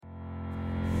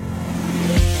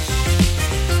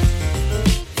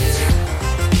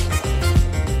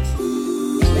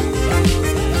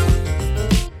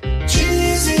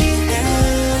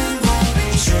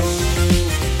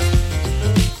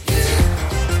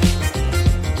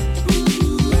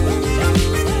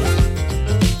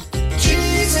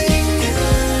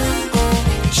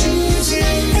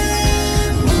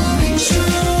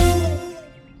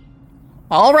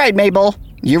All right, Mabel.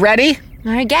 You ready?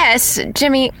 I guess.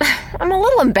 Jimmy, I'm a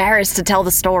little embarrassed to tell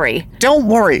the story. Don't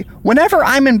worry. Whenever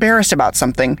I'm embarrassed about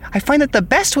something, I find that the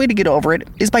best way to get over it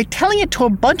is by telling it to a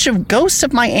bunch of ghosts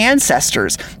of my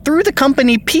ancestors through the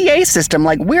company PA system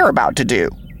like we're about to do.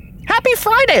 Happy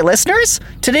Friday, listeners!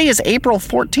 Today is April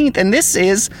 14th, and this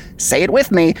is, say it with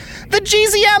me, the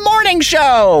GZM Morning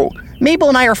Show! Mabel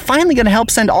and I are finally going to help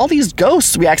send all these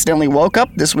ghosts we accidentally woke up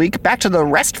this week back to the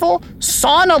restful,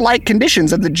 sauna-like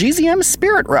conditions of the GZM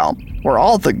spirit realm, where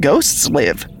all the ghosts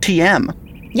live. TM.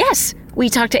 Yes, we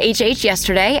talked to HH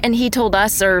yesterday, and he told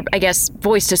us, or I guess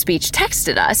voice-to-speech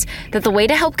texted us, that the way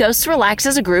to help ghosts relax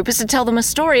as a group is to tell them a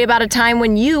story about a time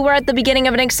when you were at the beginning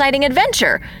of an exciting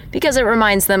adventure, because it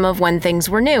reminds them of when things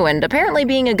were new, and apparently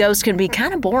being a ghost can be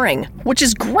kind of boring. Which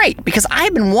is great, because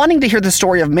I've been wanting to hear the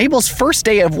story of Mabel's first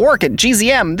day of work at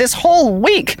GZM this whole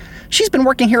week. She's been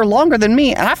working here longer than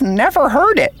me, and I've never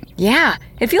heard it. Yeah,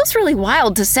 it feels really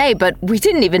wild to say, but we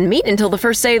didn't even meet until the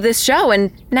first day of this show,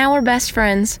 and now we're best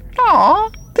friends. Aw,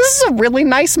 this is a really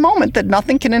nice moment that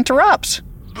nothing can interrupt.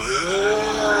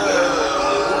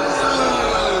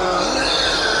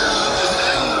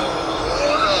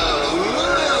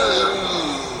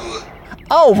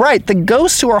 Oh, right, the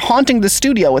ghosts who are haunting the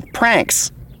studio with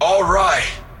pranks. All right,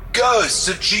 ghosts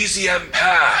of GZM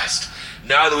past.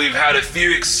 Now that we've had a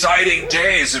few exciting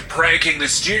days of pranking the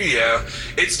studio,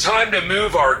 it's time to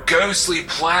move our ghostly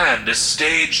plan to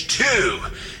stage 2,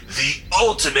 the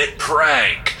ultimate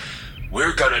prank.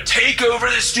 We're gonna take over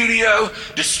the studio,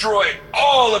 destroy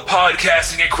all the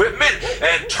podcasting equipment,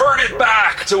 and turn it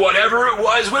back to whatever it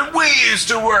was when we used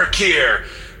to work here.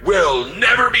 We'll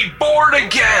never be bored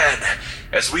again.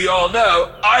 As we all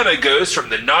know, I'm a ghost from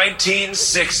the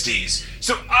 1960s,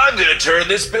 so I'm gonna turn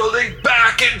this building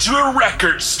back into a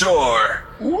record store.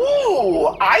 Ooh,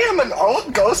 I am an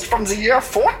old ghost from the year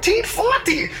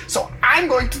 1440, so I'm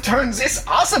going to turn this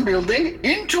other building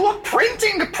into a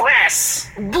printing press.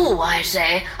 Boo, I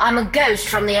say. I'm a ghost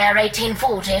from the year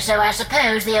 1840, so I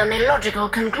suppose the only logical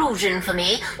conclusion for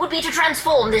me would be to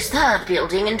transform this third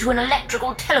building into an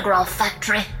electrical telegraph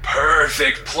factory.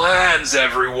 Perfect plans,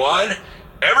 everyone.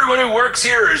 Everyone who works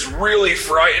here is really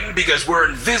frightened because we're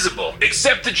invisible,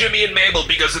 except to Jimmy and Mabel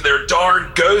because of their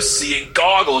darn ghost-seeing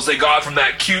goggles they got from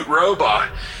that cute robot.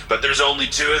 But there's only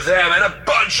 2 of them and a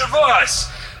bunch of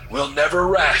us. We'll never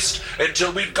rest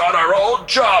until we've got our old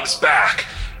jobs back.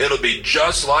 It'll be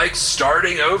just like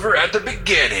starting over at the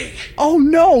beginning. Oh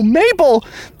no, Mabel!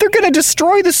 They're gonna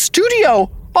destroy the studio!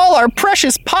 All our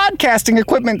precious podcasting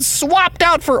equipment swapped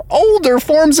out for older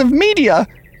forms of media!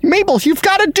 Mabel, you've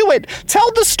got to do it!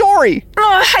 Tell the story!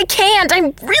 I can't!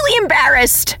 I'm really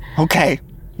embarrassed! Okay,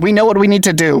 we know what we need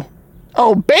to do.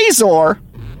 Oh, Bazor!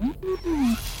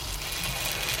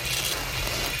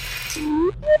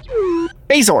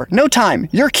 Bazor, no time.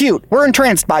 You're cute. We're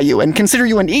entranced by you and consider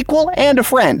you an equal and a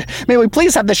friend. May we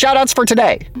please have the shoutouts for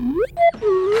today?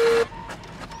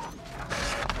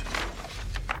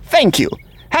 Thank you.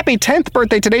 Happy 10th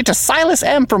birthday today to Silas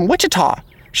M. from Wichita.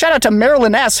 Shout out to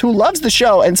Marilyn S., who loves the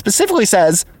show and specifically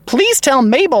says, please tell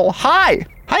Mabel hi.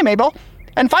 Hi, Mabel.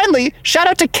 And finally, shout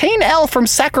out to Kane L. from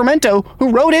Sacramento,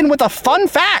 who wrote in with a fun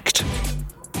fact.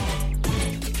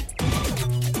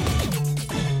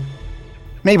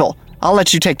 Mabel, I'll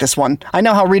let you take this one. I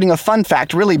know how reading a fun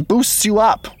fact really boosts you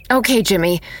up. Okay,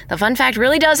 Jimmy. The fun fact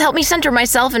really does help me center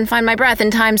myself and find my breath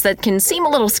in times that can seem a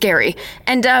little scary.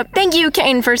 And thank you,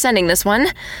 Kane, for sending this one.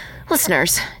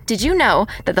 Listeners, did you know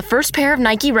that the first pair of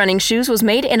Nike running shoes was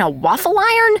made in a waffle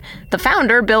iron? The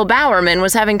founder, Bill Bowerman,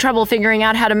 was having trouble figuring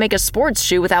out how to make a sports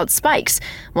shoe without spikes.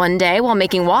 One day, while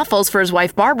making waffles for his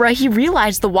wife Barbara, he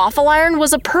realized the waffle iron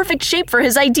was a perfect shape for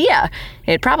his idea.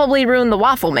 It probably ruined the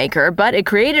waffle maker, but it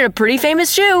created a pretty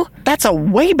famous shoe. That's a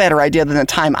way better idea than the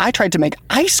time I tried to make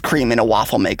ice cream in a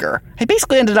waffle maker. I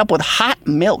basically ended up with hot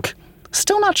milk.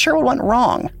 Still not sure what went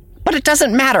wrong. But it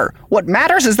doesn't matter. What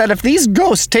matters is that if these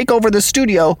ghosts take over the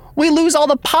studio, we lose all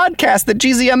the podcasts that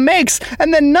GZM makes,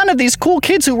 and then none of these cool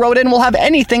kids who wrote in will have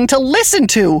anything to listen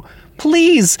to.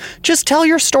 Please, just tell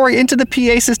your story into the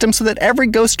PA system so that every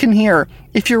ghost can hear.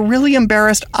 If you're really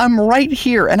embarrassed, I'm right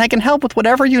here, and I can help with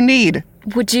whatever you need.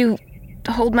 Would you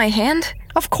hold my hand?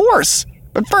 Of course.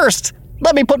 But first,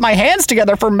 let me put my hands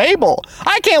together for Mabel.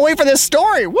 I can't wait for this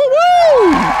story.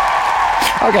 Woo-woo!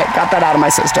 Okay, got that out of my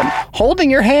system.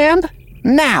 Holding your hand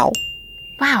now.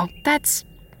 Wow, that's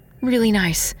really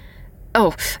nice.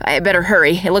 Oh, I better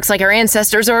hurry. It looks like our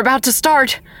ancestors are about to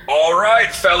start. All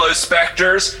right, fellow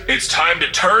specters. It's time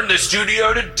to turn the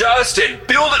studio to dust and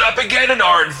build it up again in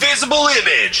our invisible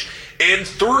image. In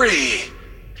 3,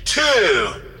 2,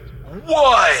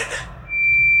 1...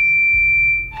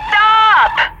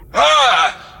 Stop!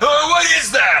 What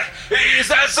is that? Is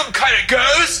that some kind of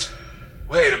ghost?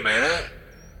 Wait a minute.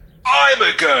 I'm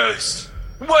a ghost.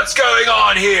 What's going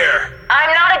on here?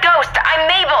 I'm not a ghost. I'm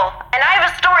Mabel, and I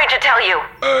have a story to tell you.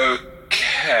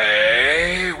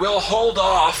 Okay. We'll hold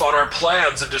off on our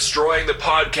plans of destroying the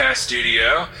podcast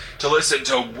studio to listen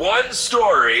to one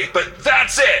story, but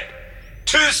that's it.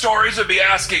 2 stories would be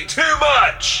asking too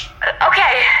much.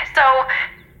 Okay, so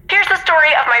here's the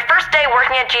story of my first day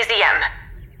working at GZM.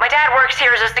 My dad works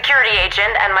here as a security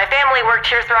agent, and my family worked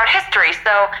here throughout history,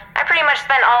 so I pretty much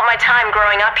spent all my time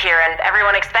growing up here, and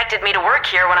everyone expected me to work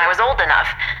here when I was old enough.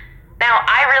 Now,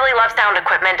 I really love sound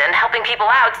equipment and helping people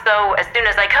out, so as soon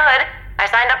as I could, I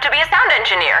signed up to be a sound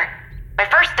engineer. My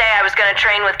first day, I was going to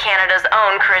train with Canada's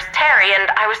own Chris Terry,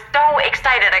 and I was so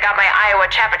excited I got my Iowa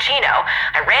Cappuccino.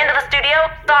 I ran to the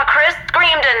studio, saw Chris,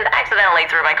 screamed, and accidentally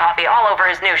threw my coffee all over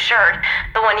his new shirt,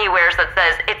 the one he wears that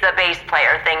says, "It's a bass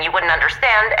player" thing you wouldn't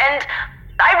understand, and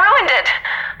I ruined it.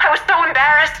 I was so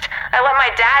embarrassed. I let my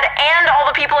dad and all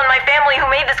the people in my family who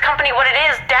made this company what it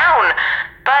is down.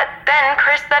 But then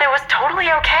Chris said it was totally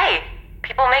okay.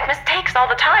 People make mistakes all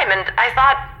the time, and I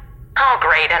thought, oh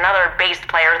great, another bass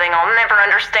player thing I'll never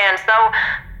understand, so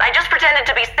I just pretended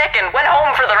to be sick and went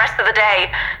home for the rest of the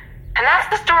day. And that's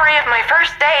the story of my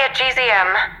first day at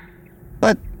GZM.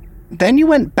 But then you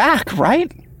went back,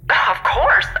 right? Of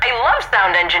course, I love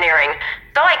sound engineering.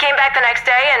 So I came back the next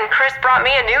day and Chris brought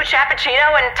me a new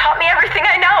cappuccino and taught me everything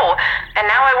I know. And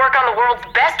now I work on the world's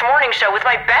best morning show with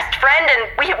my best friend, and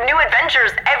we have new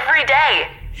adventures every day.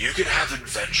 You can have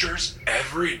adventures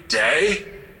every day?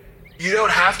 You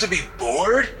don't have to be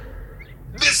bored?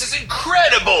 This is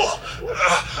incredible!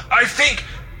 I think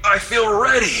I feel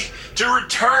ready to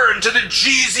return to the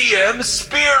GZM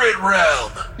spirit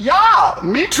realm. Yeah,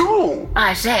 me too.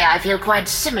 I say I feel quite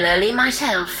similarly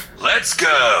myself. Let's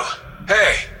go.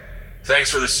 Hey, thanks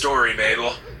for the story,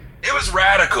 Mabel. It was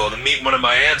radical to meet one of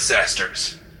my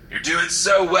ancestors. You're doing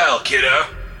so well, kiddo.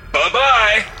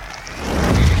 Bye-bye.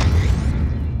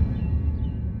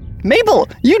 Mabel,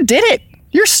 you did it!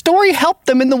 Your story helped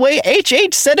them in the way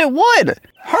HH said it would!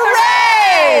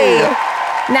 Hooray!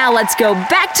 Now let's go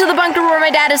back to the bunker where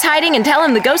my dad is hiding and tell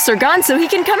him the ghosts are gone so he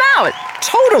can come out.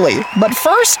 Totally! But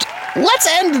first, let's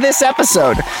end this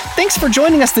episode. Thanks for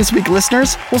joining us this week,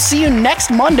 listeners. We'll see you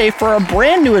next Monday for a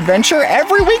brand new adventure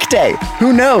every weekday.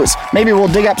 Who knows? Maybe we'll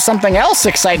dig up something else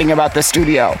exciting about the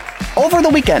studio. Over the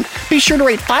weekend, be sure to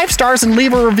rate 5 stars and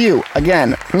leave a review.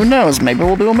 Again, who knows? Maybe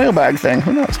we'll do a mailbag thing.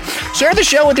 Who knows? Share the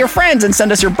show with your friends and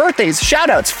send us your birthdays,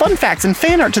 shoutouts, fun facts, and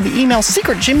fan art to the email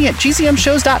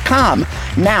secretjimmy@gzmshows.com.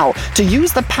 Now, to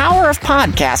use the power of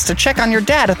podcasts to check on your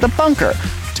dad at the bunker.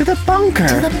 To the bunker.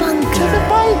 To the bunker. To the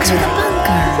bunker. To the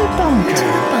bunker. To the bunker. To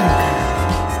the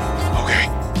bunker. Okay,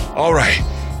 all right.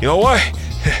 You know what?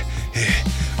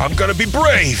 I'm gonna be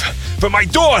brave for my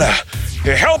daughter.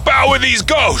 Help out with these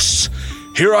ghosts.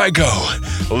 Here I go.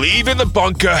 Leaving the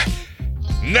bunker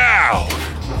now.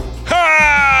 Ha!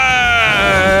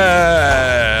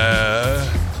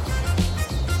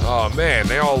 Oh man,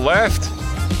 they all left?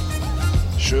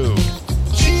 Shoot.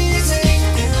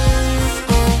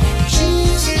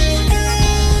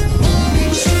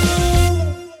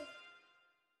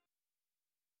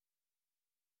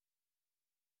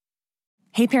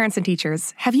 Hey parents and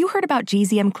teachers, have you heard about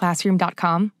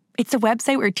gzmclassroom.com? It's a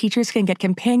website where teachers can get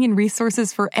companion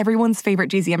resources for everyone's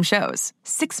favorite GZM shows.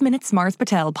 6 Minutes, Mars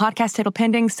Patel, Podcast Title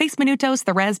Pending, 6 Minutos,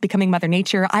 The Res, Becoming Mother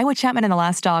Nature, Iowa Chapman and the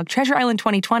Last Dog, Treasure Island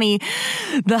 2020,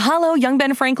 The Hollow, Young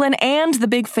Ben Franklin, and The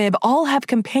Big Fib all have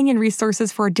companion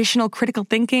resources for additional critical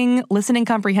thinking, listening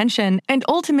comprehension, and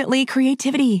ultimately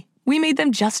creativity. We made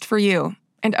them just for you.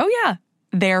 And oh yeah,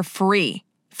 they're free.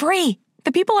 Free!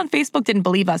 The people on Facebook didn't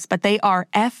believe us, but they are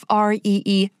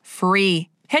free.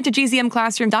 Head to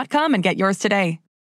gzmclassroom.com and get yours today.